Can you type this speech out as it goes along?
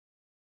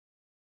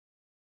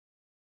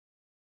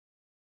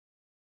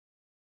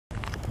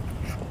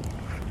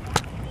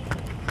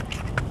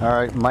All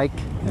right, Mike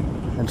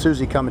and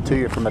Susie coming to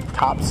you from a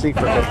top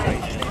secret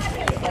location.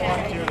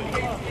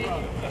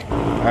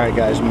 All right,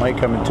 guys, Mike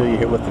coming to you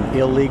here with an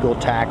illegal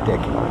tactic.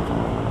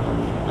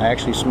 I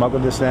actually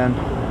smuggled this in.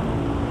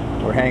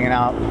 We're hanging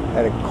out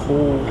at a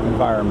cool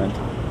environment.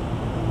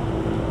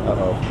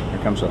 Uh-oh, here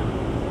comes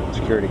a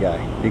security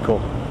guy. Be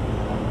cool.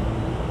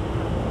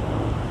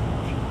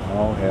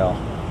 Oh, hell.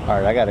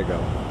 All right, I gotta go.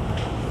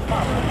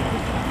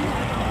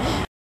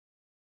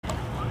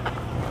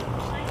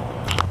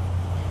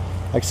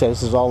 Like I said,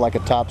 this is all like a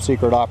top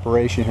secret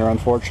operation here.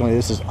 Unfortunately,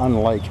 this is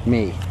unlike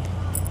me.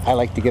 I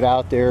like to get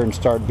out there and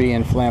start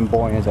being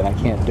flamboyant, and I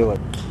can't do it.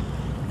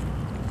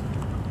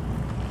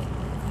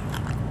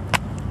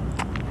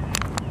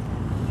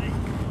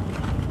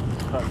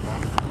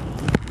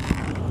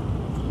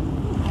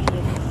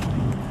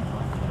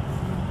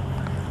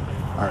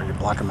 All right, you're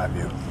blocking my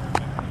view.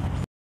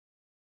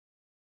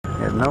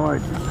 You have no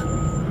idea.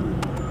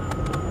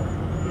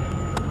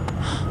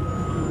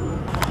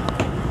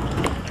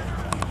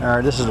 All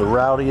right, this is the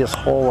rowdiest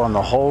hole on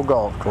the whole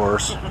golf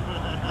course.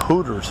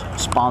 Hooters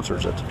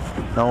sponsors it.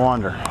 No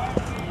wonder.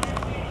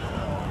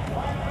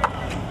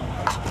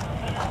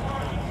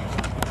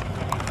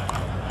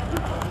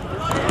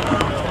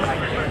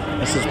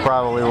 This is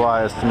probably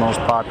why it's the most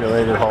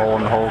populated hole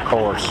in the whole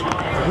course.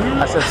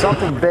 I said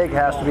something big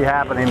has to be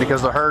happening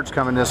because the herd's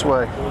coming this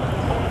way.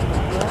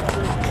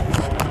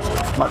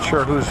 I'm not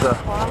sure who's the...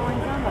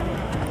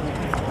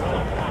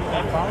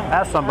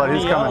 Ask somebody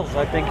who's coming.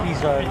 I think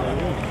he's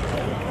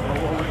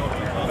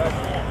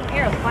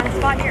Here, find a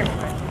spot here.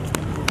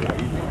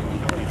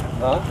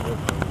 Huh?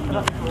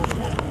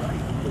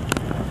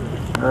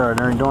 Alright,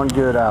 they're doing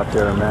good out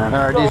there, man.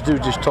 Alright, these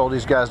dudes just told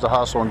these guys to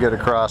hustle and get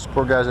across.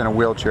 Poor guy's in a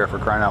wheelchair, for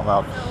crying out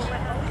loud.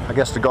 I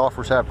guess the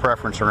golfers have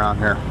preference around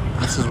here.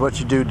 This is what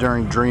you do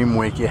during Dream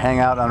Week. You hang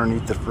out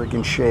underneath the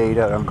freaking shade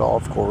at a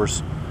golf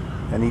course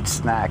and eat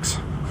snacks.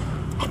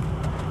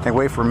 And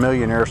wait for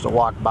millionaires to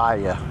walk by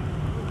you.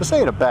 This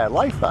ain't a bad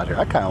life out here.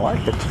 I kind of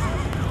like it.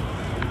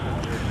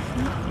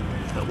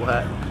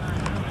 What?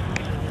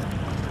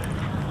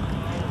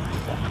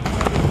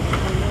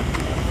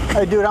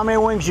 Hey, dude, how many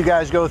wings you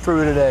guys go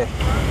through today?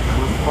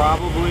 We're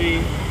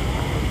probably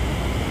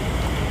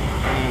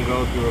gonna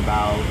go through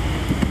about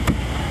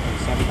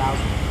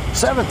 7,000.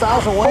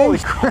 7,000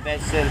 wings? I bet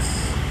since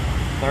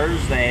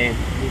Thursday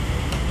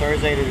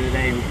to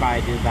today, we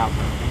probably did about a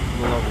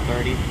little over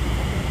 30.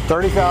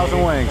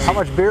 30,000 wings. How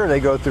much beer they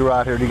go through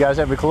out here? Do you guys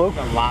have a clue?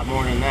 A lot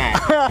more than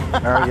that.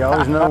 All right, you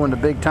always know when the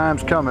big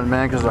time's coming,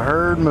 man, because the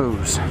herd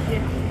moves.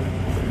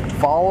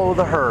 Follow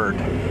the herd.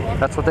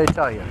 That's what they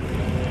tell you.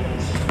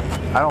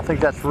 I don't think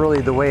that's really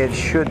the way it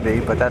should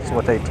be, but that's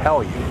what they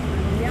tell you.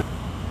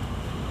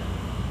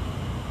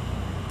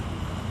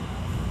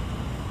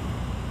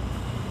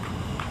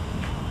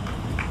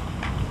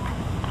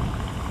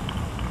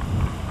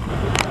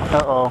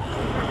 Uh-oh.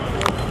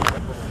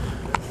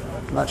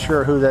 Not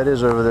sure who that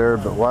is over there,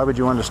 but why would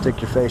you want to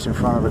stick your face in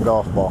front of a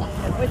golf ball?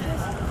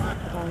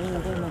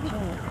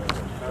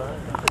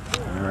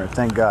 All right,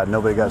 thank God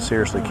nobody got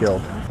seriously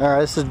killed. All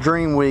right, this is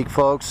Dream Week,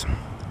 folks.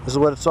 This is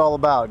what it's all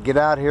about. Get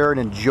out here and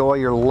enjoy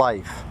your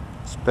life.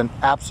 It's been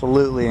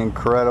absolutely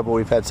incredible.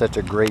 We've had such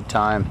a great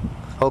time.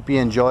 Hope you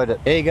enjoyed it.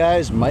 Hey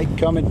guys, Mike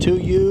coming to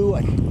you.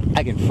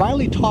 I can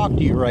finally talk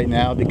to you right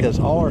now because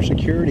all our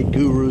security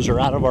gurus are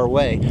out of our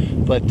way.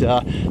 But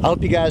I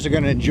hope you guys are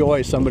going to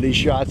enjoy some of these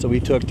shots that we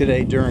took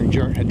today during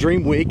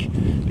Dream Week,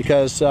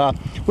 because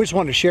we just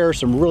wanted to share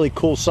some really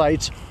cool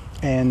sights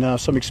and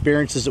some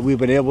experiences that we've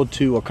been able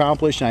to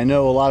accomplish. And I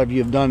know a lot of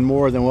you have done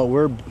more than what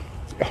we're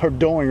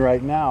doing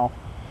right now.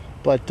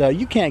 But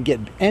you can't get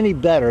any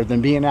better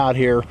than being out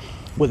here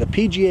with a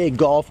PGA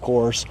golf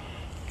course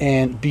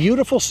and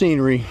beautiful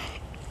scenery,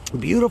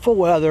 beautiful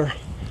weather,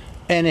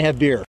 and they have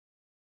beer.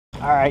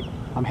 All right,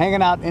 I'm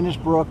hanging out in this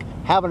brook,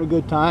 having a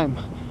good time.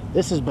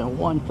 This has been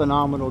one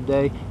phenomenal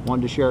day.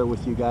 Wanted to share it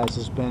with you guys.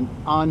 It's been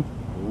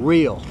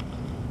unreal.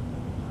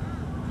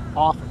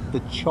 Off the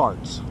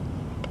charts.